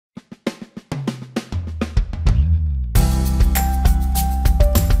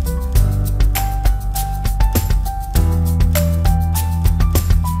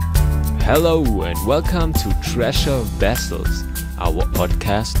Hello and welcome to Treasure Vessels, our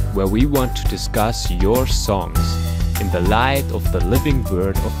podcast where we want to discuss your songs in the light of the living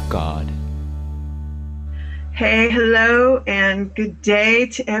Word of God. Hey, hello, and good day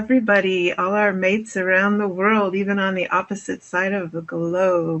to everybody, all our mates around the world, even on the opposite side of the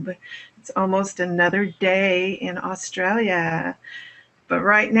globe. It's almost another day in Australia. But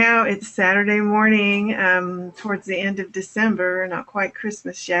right now it's Saturday morning, towards the end of December, not quite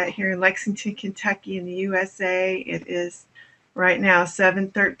Christmas yet, here in Lexington, Kentucky in the USA. It is right now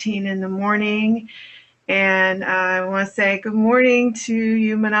 7:13 in the morning. And I want to say good morning to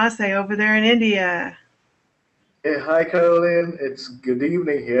you, Manasseh, over there in India. Hey, hi Caroline, it's good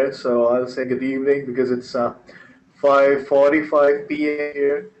evening here. So I'll say good evening because it's 5:45 p.m.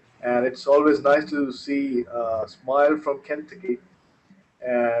 here, and it's always nice to see a smile from Kentucky.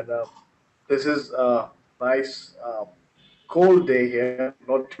 And this is a nice cold day here,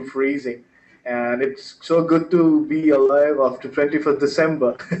 not too freezing, and it's so good to be alive after 21st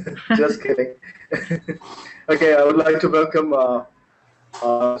December. Just kidding. Okay, I would like to welcome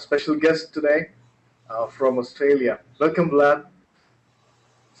our special guest today from Australia. Welcome, Vlad.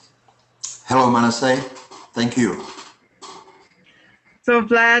 Hello, Manasseh. Thank you. So,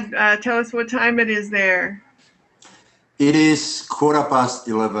 Vlad, tell us what time it is there. It is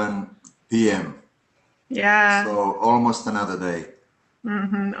 11:15 p.m. Yeah. So almost another day.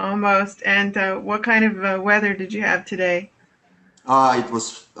 Almost. And what kind of weather did you have today? It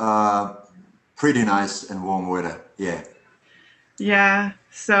was pretty nice and warm weather. Yeah. Yeah.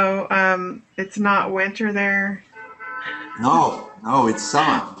 So it's not winter there. No, it's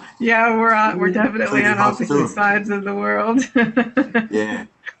summer. Yeah, we're definitely Pretty on hot opposite too. sides of the world. Yeah.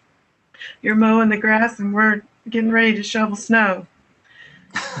 You're mowing the grass and we're getting ready to shovel snow.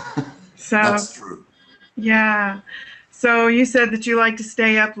 So That's true. yeah. So you said that you like to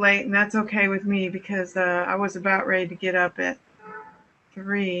stay up late, and that's okay with me because I was about ready to get up at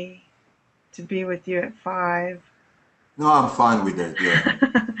 3 to be with you at 5. No, I'm fine with that. Yeah.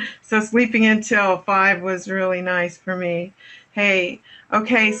 So sleeping until 5 was really nice for me. Hey,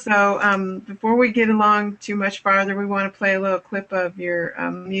 okay, so before we get along too much farther, we want to play a little clip of your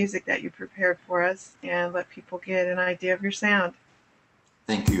music that you prepared for us and let people get an idea of your sound.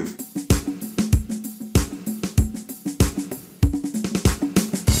 Thank you.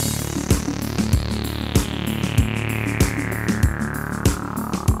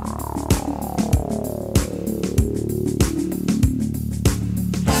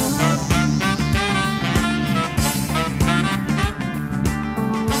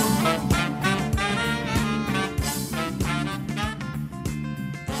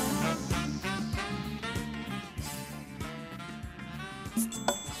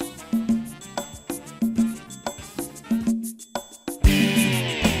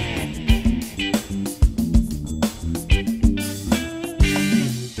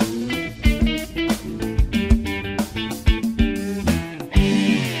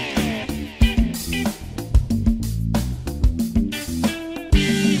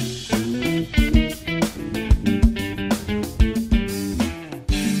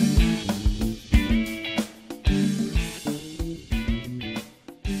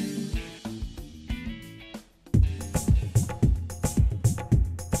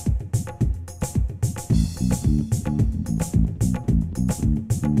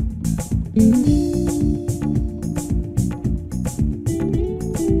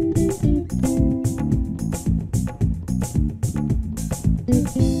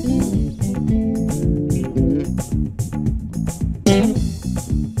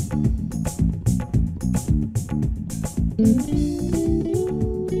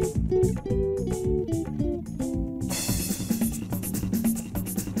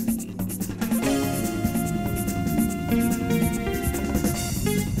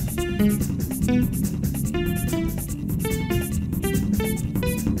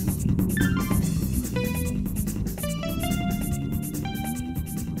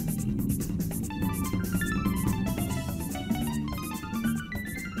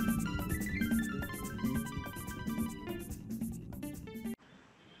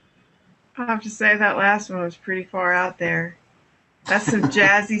 I have to say that last one was pretty far out there. That's some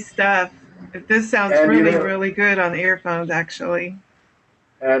jazzy stuff. This sounds And really, really good on the earphones, actually.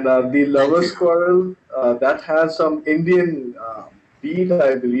 and the Thank lover you. squirrel that has some Indian beat,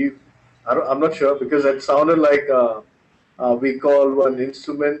 I believe. I'm not sure because it sounded like we call one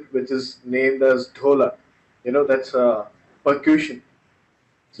instrument which is named as dhola. That's percussion.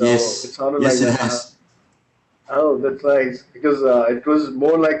 So it Yes. sounded like Yes, it that. has. Oh, that's nice because it was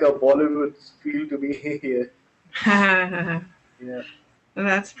more like a Bollywood feel to me here. Yeah. Well,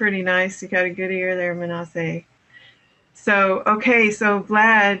 that's pretty nice. You got a good ear there, Manasseh. So, okay, so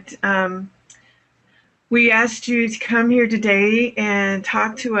Vlad, we asked you to come here today and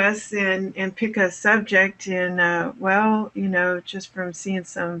talk to us and pick a subject. And, well, just from seeing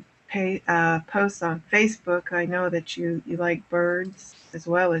some posts on Facebook, I know that you like birds as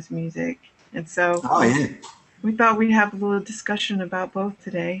well as music. And so Oh yeah, we thought we'd have a little discussion about both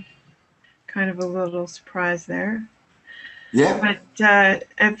today. Kind of a little surprise there. yeah. But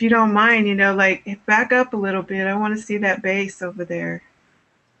if you don't mind, like back up a little bit. I want to see that bass over there.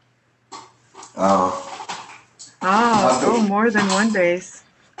 Uh, Oh, okay. more than one bass.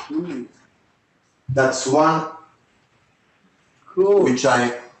 Ooh, That's one cool. which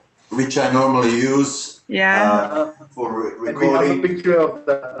I normally use Yeah. for And we have a recording, picture of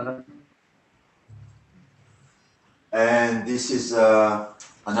that. and this is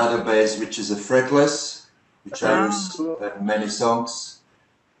another bass which is a fretless, which I Oh, use in many songs,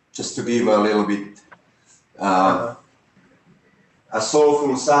 just to give a little bit Uh-huh. a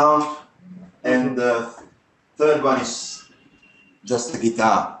soulful sound. And the third one is just a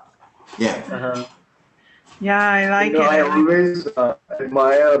guitar. Yeah. Uh-huh. yeah, I like it. I always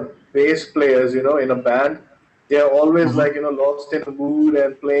admire bass players, in a band. They're always Mhm. like, lost in the mood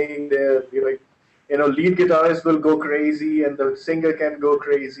and playing their, lead guitarist will go crazy and the singer can go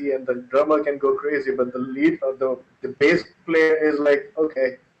crazy and the drummer can go crazy, but the lead or the bass player is like,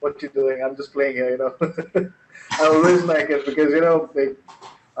 okay, what you doing? I'm just playing here. I always like it because, like,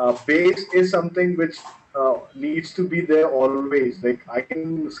 bass is something which needs to be there always. Like I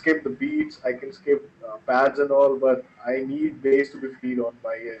can skip the beats, I can skip pads and all, but I need bass to be feed on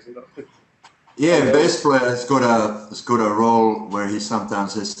my ears. Yeah, Otherwise, bass player has got a role where he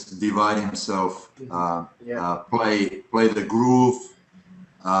sometimes has to divide himself, yeah. play the groove,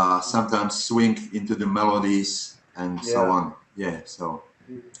 sometimes swing into the melodies and so Yeah. on. Yeah, so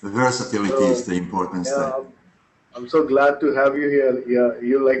the versatility is So the importance yeah, there. I'm so glad to have you here. Yeah,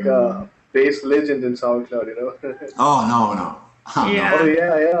 you're like a Mm, bass legend in SoundCloud. Oh no, no, oh, no. Oh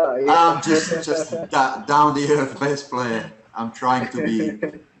yeah. yeah, yeah, I'm just yeah. down the earth bass player. I'm trying to be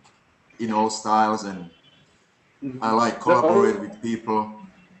in all styles, and I like The collaborate all, with people.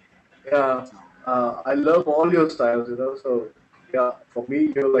 yeah, So, I love all your styles. So yeah, for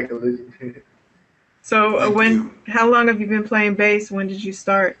me, you're like a legend. So thank you. how long have you been playing bass? When did you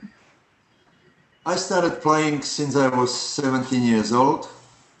start? I started playing since I was 17 years old.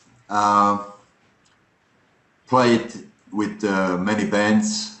 Uh, Played with many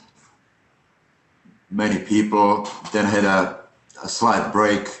bands, many people. Then had a slight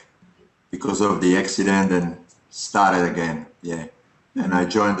break because of the accident and started again. Yeah, and I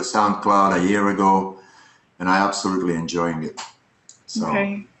joined the SoundCloud a year ago, and I absolutely enjoying it. So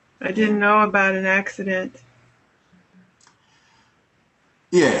Okay. I yeah, didn't know about an accident.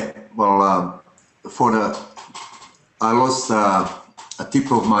 yeah. Well, for the I lost a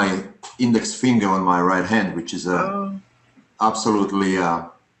tip of my index finger on my right hand, which is Oh, absolutely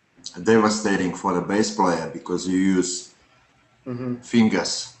devastating for the bass player because you use Hmm.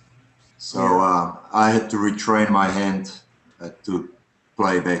 fingers. So Yeah. I had to retrain my hand to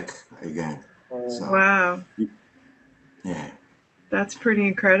play back again. Oh, So wow. yeah, That's pretty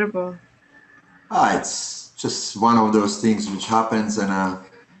incredible. it's just one of those things which happens, and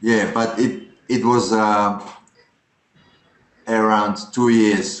yeah, but it was around 2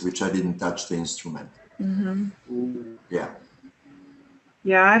 years which I didn't touch the instrument. Hmm. ooh. Yeah.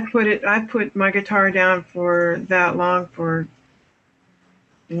 Yeah, I put my guitar down for that long for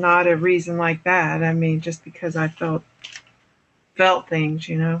not a reason like that. I mean, just because I felt things.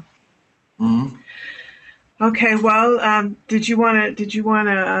 Mhm. Okay, well, did you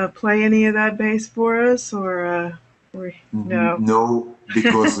wanna play any of that bass for us, or no? No,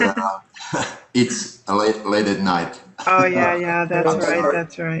 because it's late at night. Oh yeah, yeah, that's I'm right, sorry.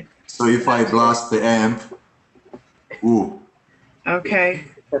 that's right. So if I That's right. blast the amp, ooh, Okay,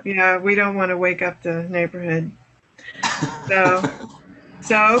 yeah, we don't want to wake up the neighborhood. So,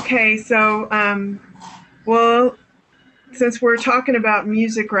 so well, since we're talking about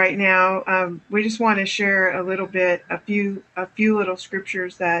music right now, we just want to share a little bit, a few little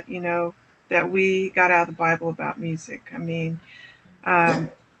scriptures that that we got out of the Bible about music. I mean, yeah.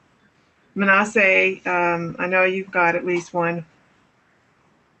 um, Manasseh, I know you've got at least one.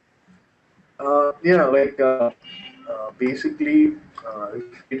 Yeah, like basically, if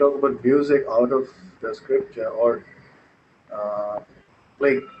we talk about music out of the scripture, or uh,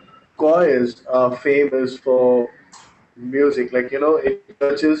 like choirs are famous for music. Like in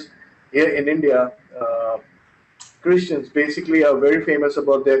churches here in India, Christians basically are very famous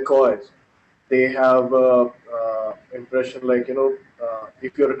about their choirs. They have impression like,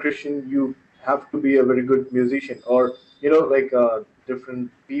 if you're a Christian, you have to be a very good musician, or like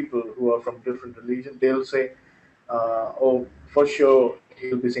different people who are from different religion, they'll say, oh, for sure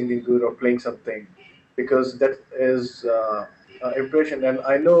he'll be singing good or playing something, because that is impression. And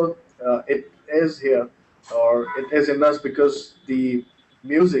I know it is here, or it is in us, because the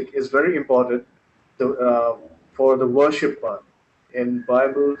music is very important for the worship part. In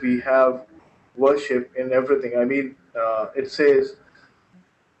Bible, we have worship in everything. I mean, it says,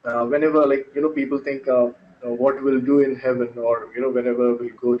 whenever, like, people think what we'll do in heaven, or whenever we'll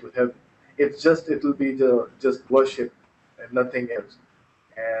go to heaven, it'll be just worship and nothing else.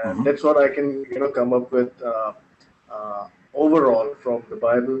 And Hmm. that's what I can come up with overall from the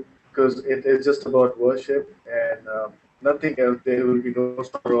Bible, because it is just about worship and nothing else. There will be no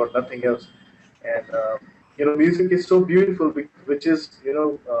sorrow or nothing else. And music is so beautiful, which is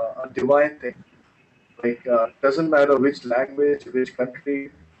a divine thing. Like, doesn't matter which language, which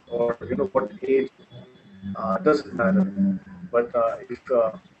country, or what age, doesn't matter. But if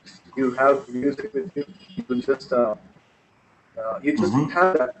you have music with you, you just Hmm.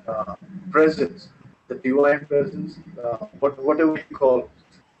 have that presence, the divine presence, whatever you call,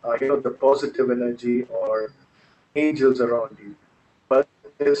 the positive energy or angels around you. But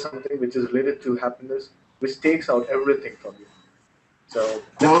there's something which is related to happiness, which takes out everything from you. So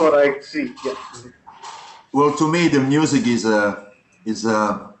that's what Well, I see. Yeah. Mhm. well, to me, the music is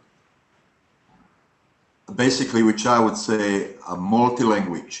basically, which I would say, a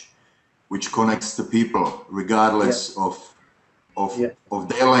multi-language, which connects the people Yeah. regardless of Yeah. of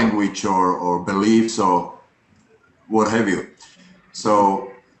their language or beliefs or what have you. Mhm. So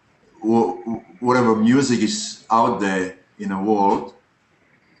whatever music is out there in the world,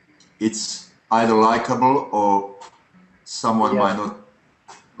 it's either likable or someone Yeah. might not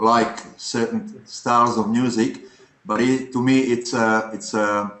like certain styles of music, but to me, it's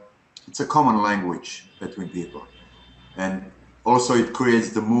a common language between people, and also it creates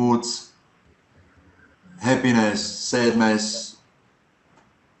the moods, happiness, sadness,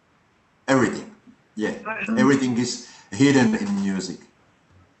 everything. Yeah, everything is hidden in music.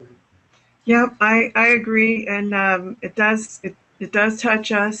 Yep, I agree, and it does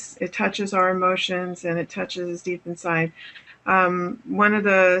touch us. It touches our emotions, and it touches us deep inside. One of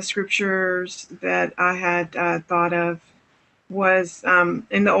the scriptures that I had thought of was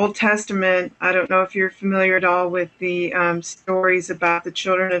in the Old Testament. I don't know if you're familiar at all with the stories about the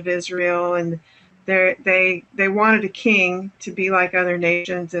children of Israel, and they wanted a king to be like other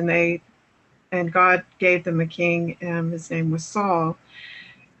nations, and God gave them a king. His name was Saul,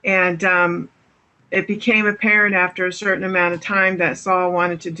 and it became apparent after a certain amount of time that Saul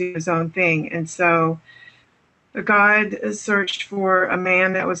wanted to do his own thing, and so God searched for a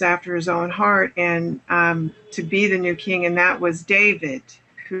man that was after his own heart, and to be the new king, and that was David,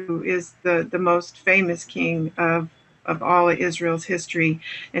 who is the most famous king of all of Israel's history.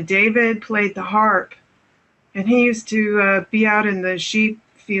 And David played the harp, and he used to be out in the sheep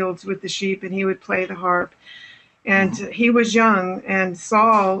fields with the sheep, and he would play the harp. And Hmm. he was young, and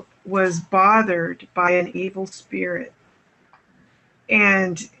Saul was bothered by an evil spirit,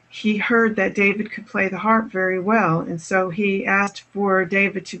 and he heard that David could play the harp very well, and so he asked for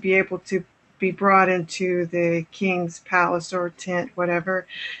David to be able to be brought into the king's palace or tent, whatever.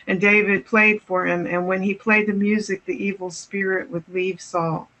 And David played for him, and when he played the music, the evil spirit would leave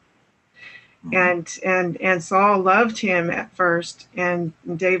Saul. Hmm. And Saul loved him at first, and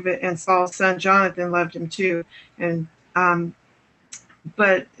David and Saul's son Jonathan loved him too. And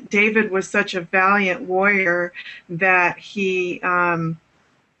but David was such a valiant warrior that he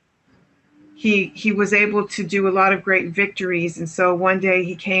was able to do a lot of great victories. And so one day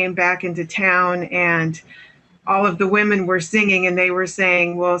he came back into town, and all of the women were singing, and they were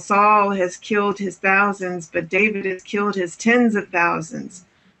saying, well, Saul has killed his thousands, but David has killed his tens of thousands.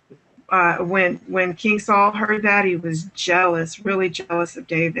 When King Saul heard that, he was jealous, really jealous of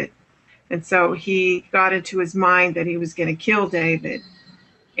David. And so he got into his mind that he was going to kill David.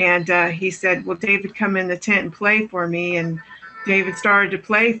 And he said, well, David, come in the tent and play for me. And David started to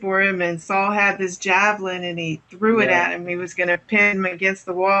play for him, and Saul had this javelin, and he threw it Yeah. at him. He was going to pin him against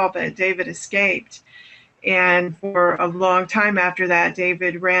the wall, but David escaped. And for a long time after that,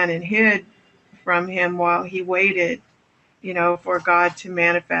 David ran and hid from him while he waited, for God to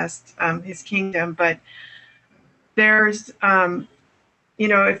manifest his kingdom. But there's,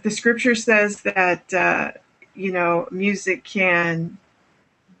 if the scripture says that, music can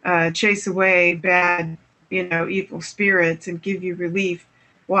chase away bad, evil spirits and give you relief.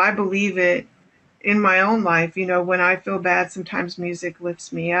 Well, I believe it in my own life. When I feel bad, sometimes music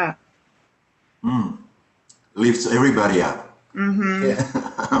lifts me up. Mm. lifts everybody up.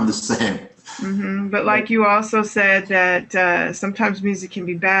 Yeah. I'm the same. But like you also said that sometimes music can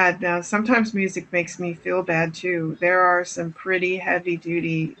be bad. Now, sometimes music makes me feel bad too. There are some pretty heavy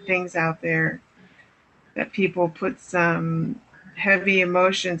duty things out there that people put some heavy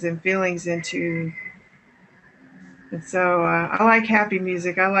emotions and feelings into. And so I like happy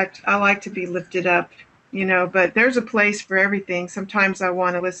music. I like to be lifted up, but there's a place for everything. Sometimes I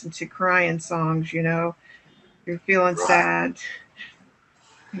want to listen to crying songs, You're feeling Right. sad.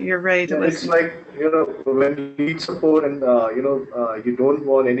 You're ready to Yeah, it's listen. like, when you need support and, you don't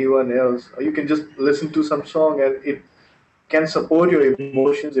want anyone else, you can just listen to some song and it can support your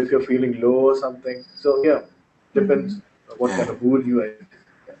emotions if you're feeling low or something. So, yeah, depends Hmm. what kind Yeah. of mood you are in.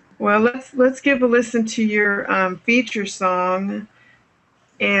 Well, let's give a listen to your feature song,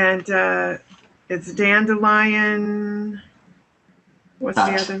 and it's Dandelion. What's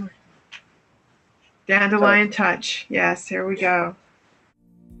the Touch. other one? Dandelion Touch. Touch. Yes, here we go.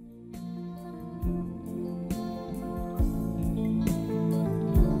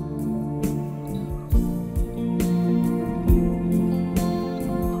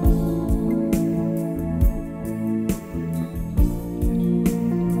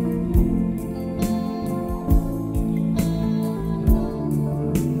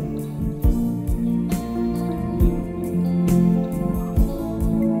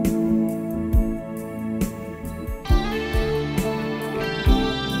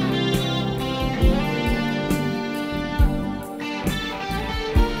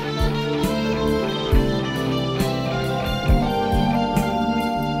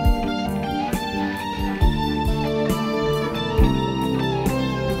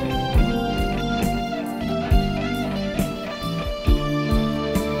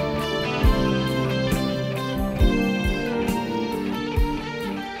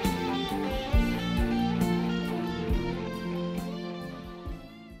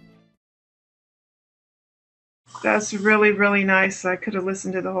 That's really, really nice. I could have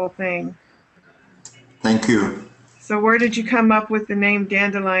listened to the whole thing. Thank you. So, where did you come up with the name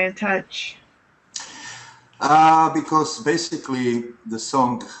Dandelion Touch? Because basically the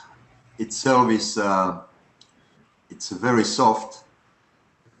song itself is it's very soft,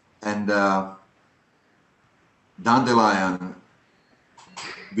 and dandelion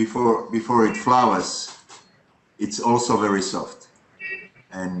before it flowers, it's also very soft,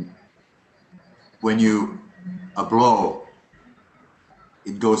 and when you blow,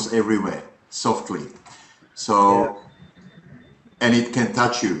 it goes everywhere softly. Yeah. So, and it can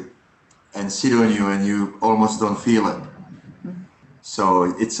touch you and sit on you, and you almost don't feel it.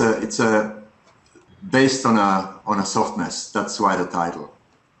 So it's a based on a softness. That's why the title.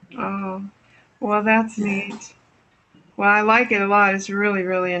 Oh, well, that's Yeah. neat. Well, I like it a lot. It's really,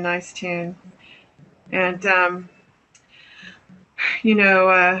 really a nice tune. And I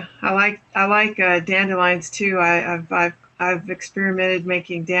like dandelions too. I've experimented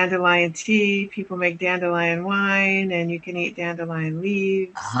making dandelion tea. People make dandelion wine, and you can eat dandelion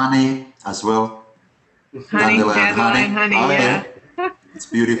leaves. Honey as well. Honey, Dandelion dandelion honey. honey. Oh Yeah. yeah, it's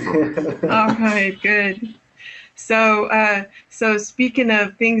beautiful. All right, good. So speaking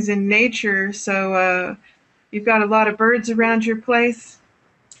of things in nature, you've got a lot of birds around your place.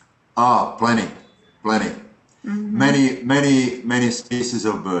 Ah, plenty, plenty. Hmm. Many species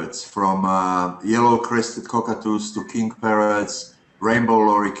of birds, from yellow-crested cockatoos to king parrots, rainbow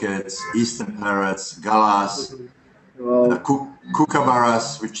lorikeets, eastern parrots, galahs, Well,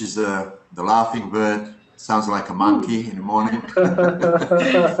 kookaburras, which is the laughing bird. Sounds like a monkey in the morning.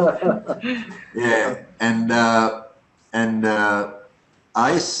 Yeah, and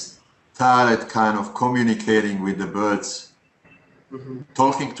I started kind of communicating with the birds,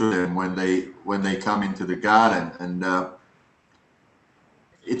 talking to them when they come into the garden, and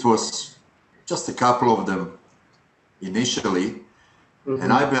it was just a couple of them initially,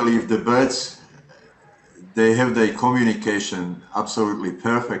 and I believe the birds, they have their communication absolutely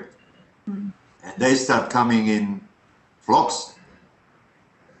perfect, and they start coming in flocks,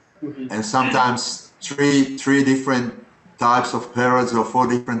 and sometimes three different types of parrots or four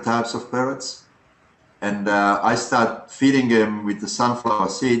different types of parrots, and I start feeding them with the sunflower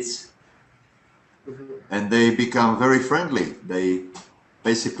seeds, and they become very friendly. They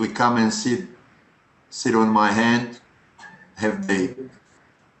basically come and sit on my hand, have they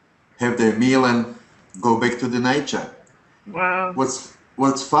have their meal, and go back to the nature. Wow.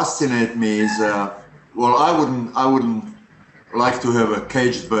 What's fascinated me is well, I wouldn't like to have a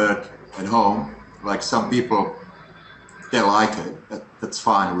caged bird at home like some people. They like it. That's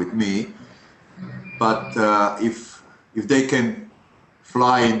fine with me. But if they can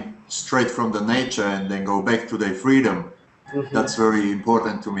fly in straight from the nature and then go back to their freedom. That's very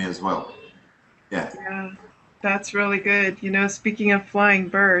important to me as well. Yeah. Yeah, that's really good. Speaking of flying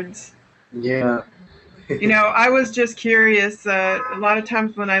birds, Yeah. I was just curious. A lot of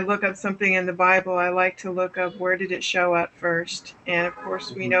times when I look up something in the Bible, I like to look up where did it show up first. And of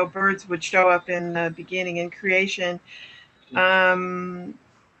course, we know birds would show up in the beginning in creation. Um,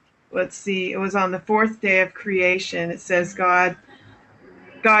 let's see, it was on the fourth day of creation. It says God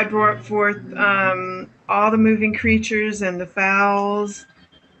brought forth all the moving creatures and the fowls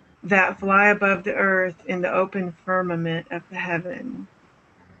that fly above the earth in the open firmament of the heaven.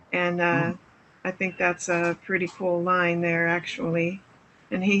 And I think that's a pretty cool line there, actually.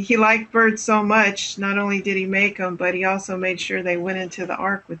 And he liked birds so much, not only did he make them, but he also made sure they went into the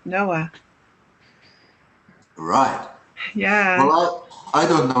ark with Noah. Right. Yeah. Well, I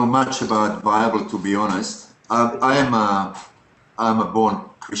don't know much about Bible, to be honest. I'm a born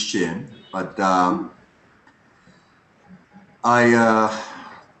Christian, but I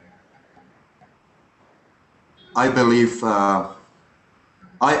believe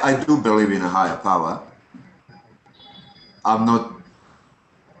I do believe in a higher power. I'm not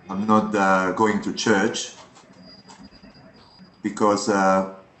going to church because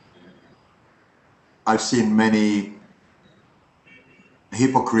I've seen many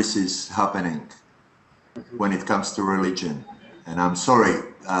hypocrisies happening when it comes to religion, and I'm sorry.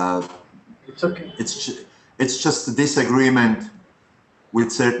 It's okay. It's just a disagreement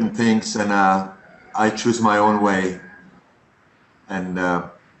with certain things, and I choose my own way and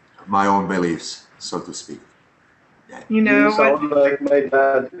my own beliefs, so to speak. Yeah. You sound like my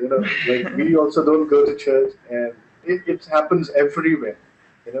dad. Like we also don't go to church, and it happens everywhere.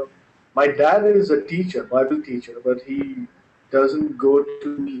 My dad is a teacher, Bible teacher, but he doesn't go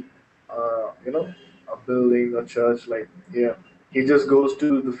to a building or church like here. He just goes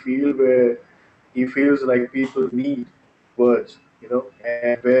to the field where he feels like people need words,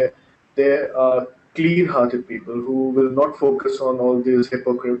 and where there are clean-hearted people who will not focus on all these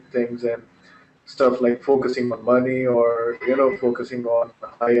hypocrite things and stuff like focusing on money or focusing on a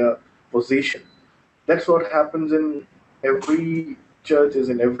higher position. That's what happens in every churches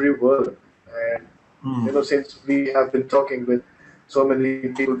in every world. And since we have been talking with so many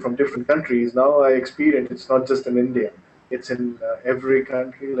people from different countries, now I experience it's not just in India. It's in every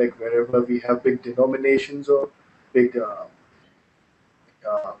country, like wherever we have big denominations or big, uh,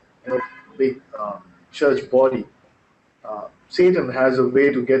 big church body. Satan has a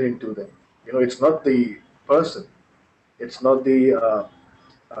way to get into them. It's not the person, it's not the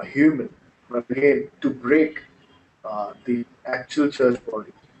human, but again, to break the actual church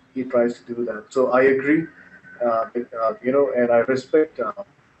body, he tries to do that. So I agree, and I respect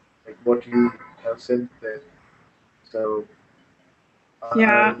like what you have said there. So I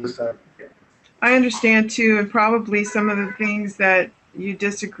Yeah, understand. Yeah. I understand too, and probably some of the things that you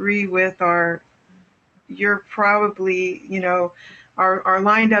disagree with you're probably, are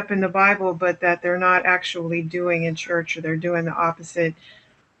lined up in the Bible, but that they're not actually doing in church, or they're doing the opposite.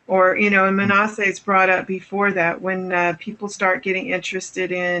 Or, and Manasseh's brought up before that when people start getting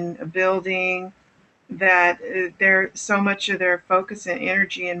interested in a building, that they're so much of their focus and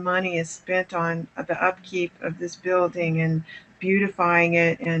energy and money is spent on the upkeep of this building and beautifying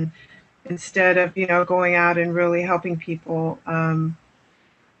it, and instead of going out and really helping people.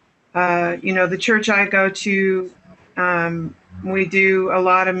 The church I go to, we do a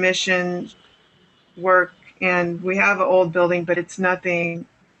lot of mission work, and we have an old building, but it's nothing,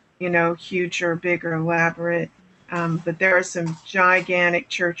 huge or big or elaborate. But there are some gigantic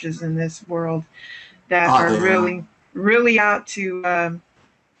churches in this world that are really, really out to,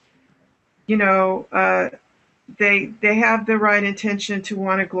 you know, uh, they have the right intention to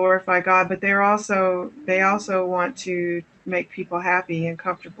want to glorify God, but they also want to make people happy and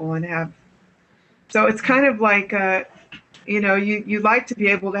comfortable and have. So it's kind of like you like to be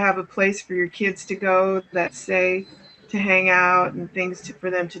able to have a place for your kids to go that's safe to hang out and things for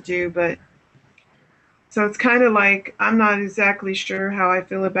them to do, but so it's kind of like I'm not exactly sure how I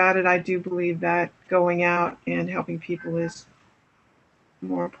feel about it. I do believe that going out and helping people is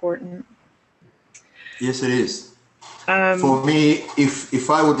more important. Yes, it is. Um, For me, if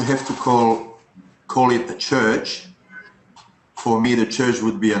I would have to call it a church, for me the church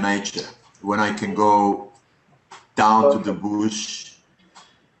would be a nature when I can go down to the bush,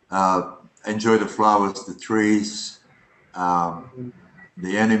 enjoy the flowers, the trees,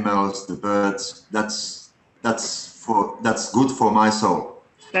 the animals, the birds. That's good for my soul.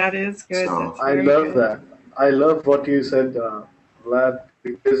 that is good. So, That's I very love good. that. I love what you said, Vlad,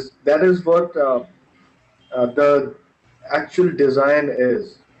 because that is what the actual design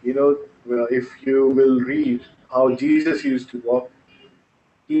is. You know, well, if you will read how Jesus used to walk,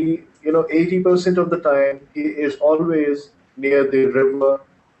 he, 80% of the time he is always near the river,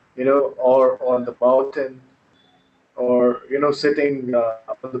 or on the mountain, or sitting on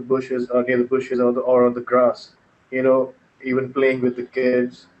the bushes or near the bushes, or on the grass, even playing with the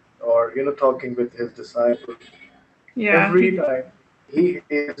kids, or talking with his disciples. Yeah, Every time he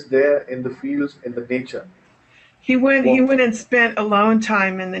is there in the fields, in the nature, he walking. went and spent alone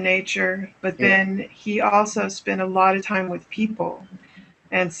time in the nature, but Yeah, then he also spent a lot of time with people.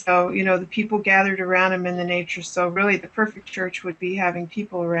 And so, the people gathered around him in the nature. So really the perfect church would be having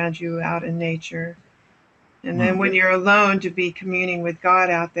people around you out in nature. And then Mm. when yeah, you're alone, to be communing with God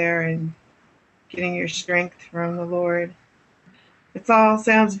out there and getting your strength from the Lord. It all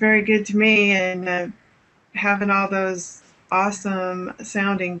sounds very good to me, and having all those awesome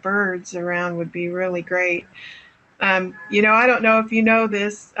sounding birds around would be really great. I don't know if you know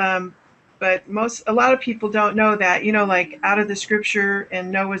this, but a lot of people don't know that. Like out of the scripture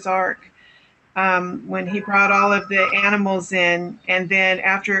in Noah's Ark, when he brought all of the animals in, and then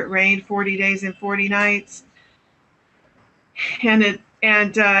after it rained 40 days and 40 nights, and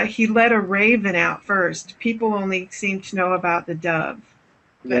he let a raven out first. People only seem to know about the dove.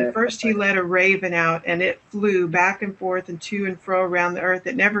 But yeah, first he let a raven out, and it flew back and forth and to and fro around the earth.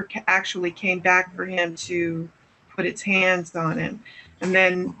 It never actually came back for him to put its hands on him. And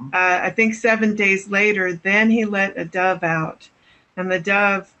then Mhm. I think 7 days later, then he let a dove out. And the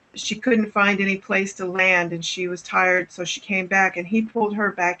dove, she couldn't find any place to land, and she was tired, so she came back, and he pulled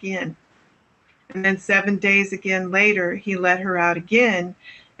her back in. And then 7 days again later, he let her out again,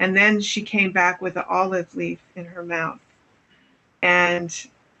 and then she came back with an olive leaf in her mouth. And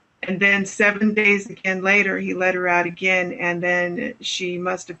and then 7 days again later, he let her out again, and then she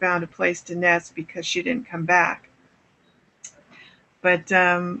must have found a place to nest because she didn't come back. But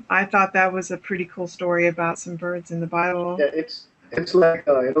I thought that was a pretty cool story about some birds in the Bible. yeah. It's like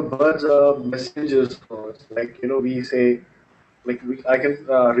birds are messengers for us. Like we say, like I can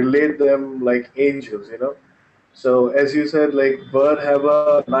relate them like angels. So as you said, like bird have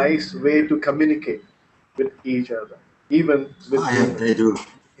a nice way to communicate with each other, even with Ah, yeah, they humans. do.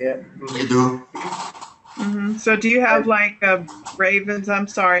 Yeah. They do. So do you have And like ravens? I'm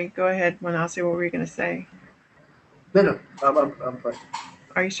sorry. Go ahead, Manasi. What were you going to say? no, no, I'm fine.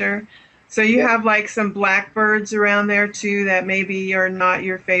 Are you sure? So you Yeah. have like some blackbirds around there too that maybe are not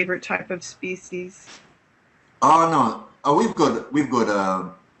your favorite type of species. Oh no, we've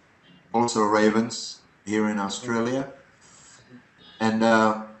got also ravens here in Australia, and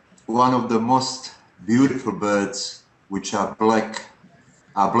one of the most beautiful birds, which are black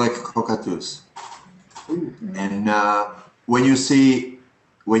cockatoos. Ooh. And when you see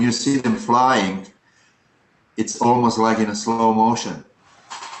them flying, it's almost like in a slow motion,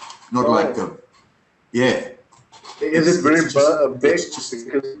 not like Oh, a yeah. is it very It's big? just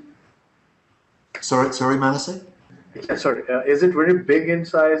Because sorry, Manase. yeah, sorry, is it very big in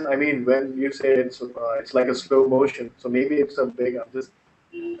size? I mean, when you say it's like a slow motion, so maybe it's a big. I'm just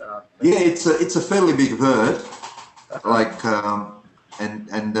Yeah, thinking. it's a fairly big bird, Uh-huh. like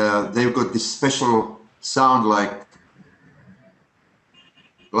and they've got this special sound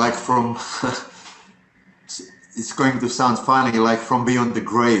like from it's going to sound funny like from beyond the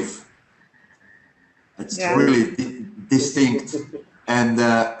grave. It's Yeah. Oh. really distinct, and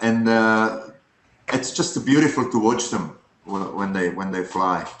it's just beautiful to watch them when they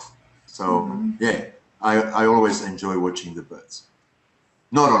fly. So hmm yeah, I always enjoy watching the birds.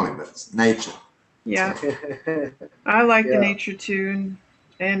 Not only birds, nature. Yeah. I like the Yeah. nature too,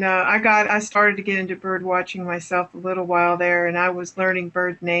 and I started to get into bird watching myself a little while there, and I was learning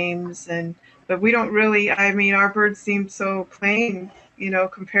bird names, and but we don't really. I mean, our birds seem so plain,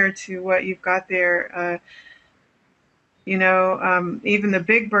 compared to what you've got there. Even the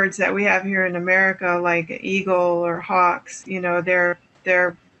big birds that we have here in America, like eagle or hawks,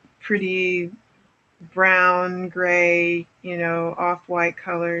 they're pretty brown, gray, off-white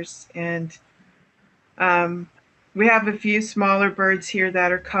colors, and um, we have a few smaller birds here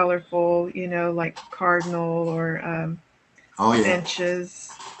that are colorful, like cardinal or Oh yeah.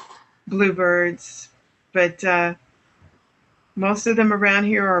 finches, bluebirds. But most of them around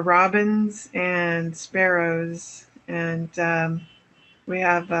here are robins and sparrows. And we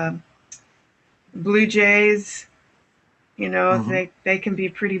have blue jays. Hmm. They can be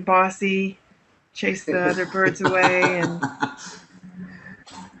pretty bossy, chase the other birds away, and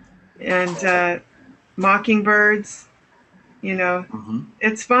mockingbirds. You know, Hmm.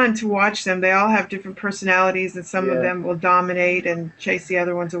 it's fun to watch them. They all have different personalities, and some of Yeah. them will dominate and chase the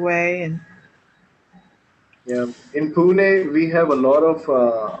other ones away. And Yeah, in Pune we have a lot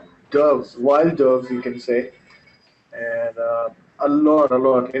of doves, wild doves, you can say, and a lot.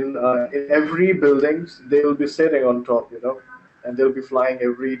 In every buildings they will be sitting on top, and they'll be flying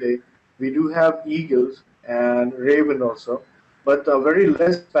every day. We do have eagles and raven also, but very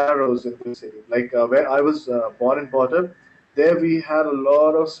less sparrows in this city. Like where I was born and brought up, there we had a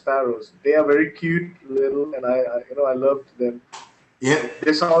lot of sparrows. They are very cute little, and I loved them. Yeah,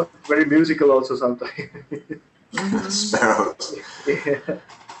 They sound very musical also sometimes. Hmm. sparrows. Yeah.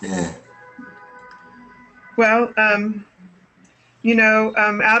 Yeah. Well, out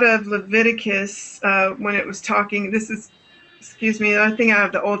of Leviticus, when it was talking, this is, excuse me, another thing out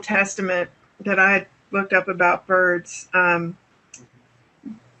of the Old Testament that I had looked up about birds.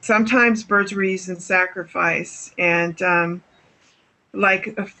 Sometimes birds were used in sacrifice, and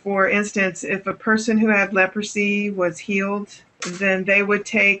like for instance, if a person who had leprosy was healed, then they would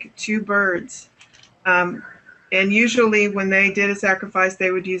take two birds. Um, and usually, when they did a sacrifice,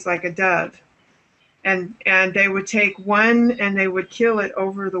 they would use like a dove, and they would take one and they would kill it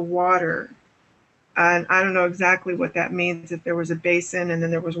over the water. And I don't know exactly what that means, if there was a basin and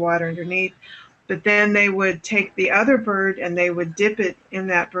then there was water underneath. But then they would take the other bird and they would dip it in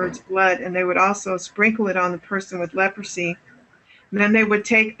that bird's blood, and they would also sprinkle it on the person with leprosy. And then they would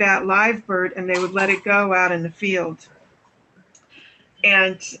take that live bird and they would let it go out in the field.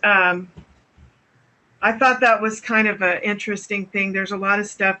 And I thought that was kind of an interesting thing. There's a lot of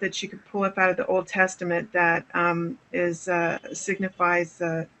stuff that you could pull up out of the Old Testament that is signifies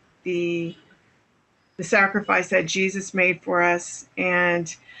the the sacrifice that Jesus made for us,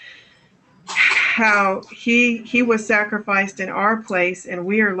 and how he was sacrificed in our place, and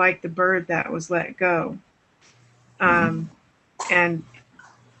we are like the bird that was let go. Mhm. And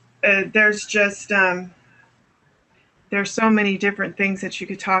there's just there's so many different things that you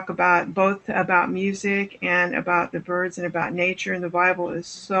could talk about, both about music and about the birds and about nature. And the Bible is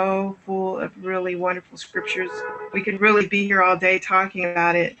so full of really wonderful scriptures. We could really be here all day talking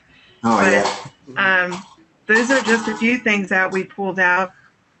about it. Oh But yeah. um, those are just a few things that we pulled out.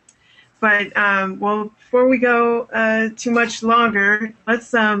 But well, before we go too much longer,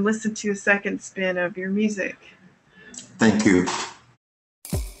 let's listen to a second spin of your music. Thank you.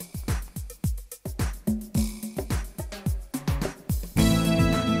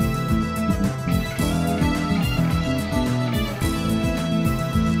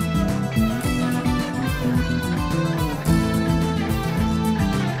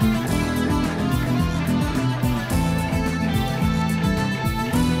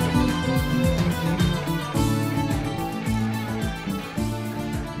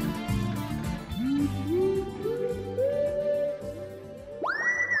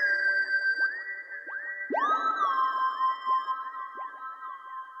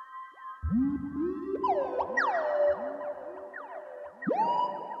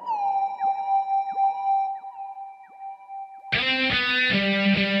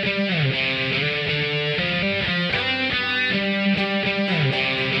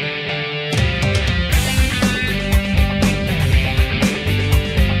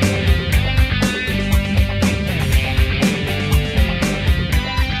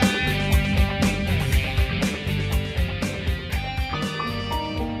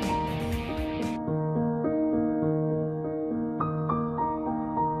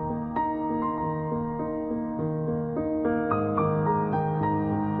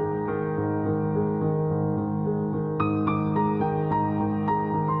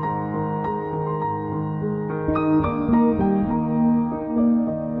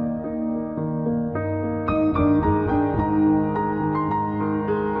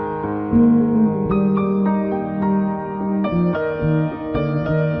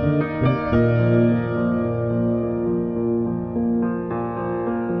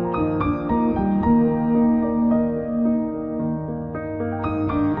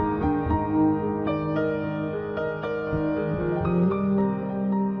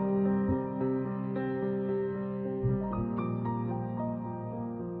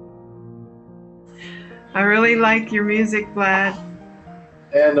 I really like your music, Vlad.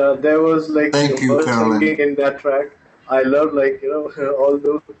 And there was like Thank you, birds singing Carolyn. in that track. I love like all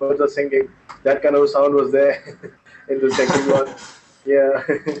those birds are singing. That kind of sound was there in the second one. Yeah.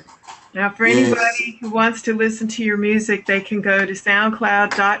 Now, for Yes, anybody who wants to listen to your music, they can go to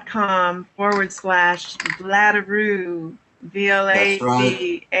soundcloud.com/Vladaroo, that's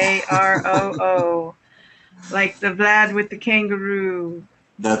right. VLADAROO, like the Vlad with the kangaroo.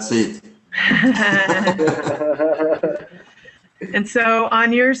 That's it. And so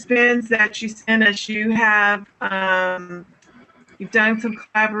on your spins that you sent us, you have You've done some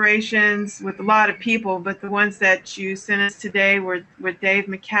collaborations with a lot of people, but the ones that you sent us today were Dave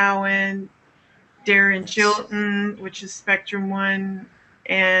McCowan, Darren Yes. Chilton, which is Spectrum One,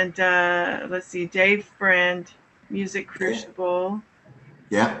 and let's see, Dave Friend, Music Yeah. Crucible.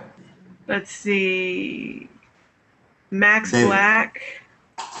 Yeah. Let's see, Max Dave. Black,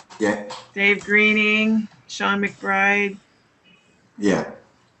 Yeah. Dave Greening, Sean McBride, Yeah.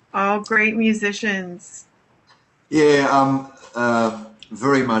 all great musicians. Yeah. I'm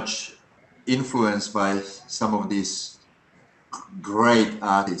very much influenced by some of these great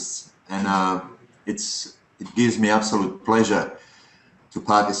artists, and it gives me absolute pleasure to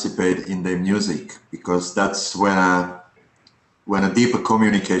participate in their music, because that's when a deeper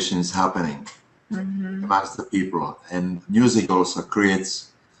communication is happening amongst the people, and music also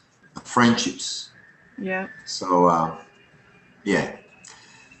creates friendships. Yeah, So yeah,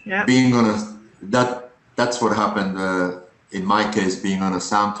 yeah, being on that's what happened in my case, being on a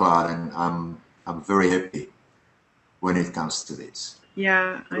SoundCloud, and I'm very happy when it comes to this.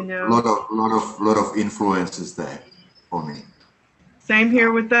 yeah, I A know. lot of influences there for me. Same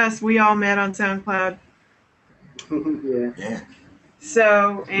here with us. We all met on SoundCloud. Yeah. Yeah.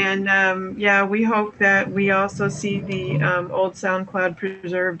 So, and yeah, we hope that we also see the old SoundCloud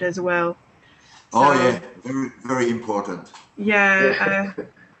preserved as well. Oh So, yeah, very important. yeah, Yeah.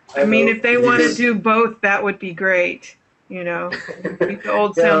 I I mean, know if they It want to because do both, that would be great. Keep the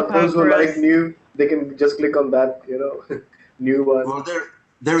old yeah, those SoundCloud who for like us. new, they can just click on that, new one. Well,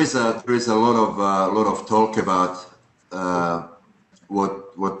 there is a lot of talk about uh,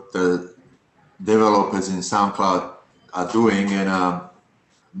 what the developers in SoundCloud are doing, and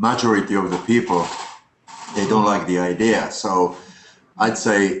majority of the people, they don't like the idea. So I'd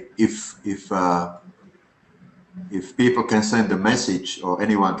say if people can send a message, or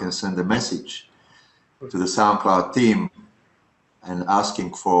anyone can send a message to the SoundCloud team and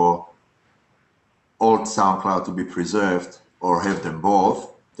asking for old SoundCloud to be preserved, or have them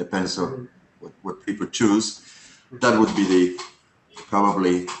both, depends on what people choose, that would be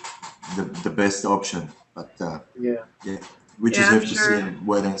probably the best option. But Yeah. yeah, we Yeah, just I'm have to see sure and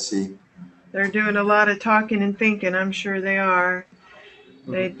wait and see. they're doing a lot of talking and thinking. I'm sure they are.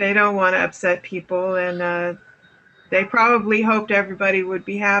 Mhm. They don't want to upset people, and they probably hoped everybody would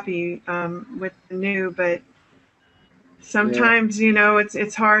be happy with the new, but Yeah. sometimes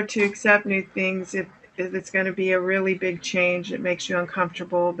it's hard to accept new things if it's going to be a really big change. It makes you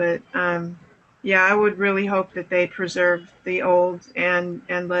uncomfortable, but yeah, I would really hope that they preserve the old and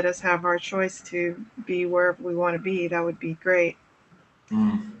let us have our choice to be wherever we want to be. That would be great.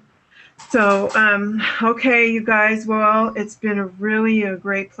 Mm. So okay, you guys, well, it's been a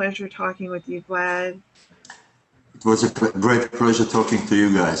great pleasure talking with you, Vlad. It was a great pleasure talking to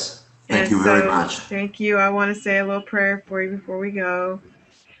you guys. Thank And you very so much. thank you. I want to say a little prayer for you before we go.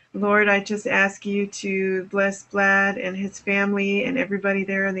 Lord, I just ask you to bless Vlad and his family and everybody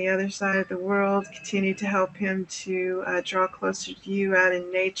there on the other side of the world. Continue to help him to draw closer to you out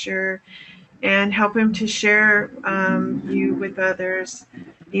in nature, and help him to share you with others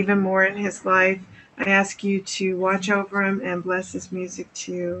even more in his life. I ask you to watch over him and bless his music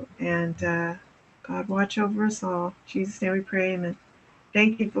too. And God, watch over us all. In Jesus' name we pray. Amen.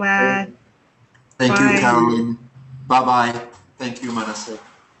 Thank you, Vlad. Amen. Thank you, Thank Bye. you. Caroline. Bye bye. Thank you, Manasseh.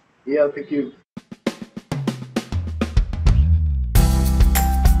 Yeah, thank you.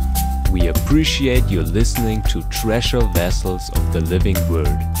 We appreciate you listening to Treasure Vessels of the Living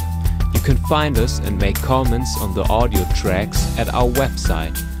Word. You can find us and make comments on the audio tracks at our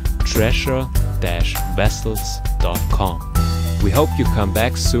website, treasure-vessels.com. We hope you come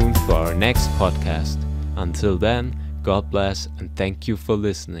back soon for our next podcast. Until then, God bless and thank you for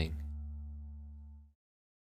listening.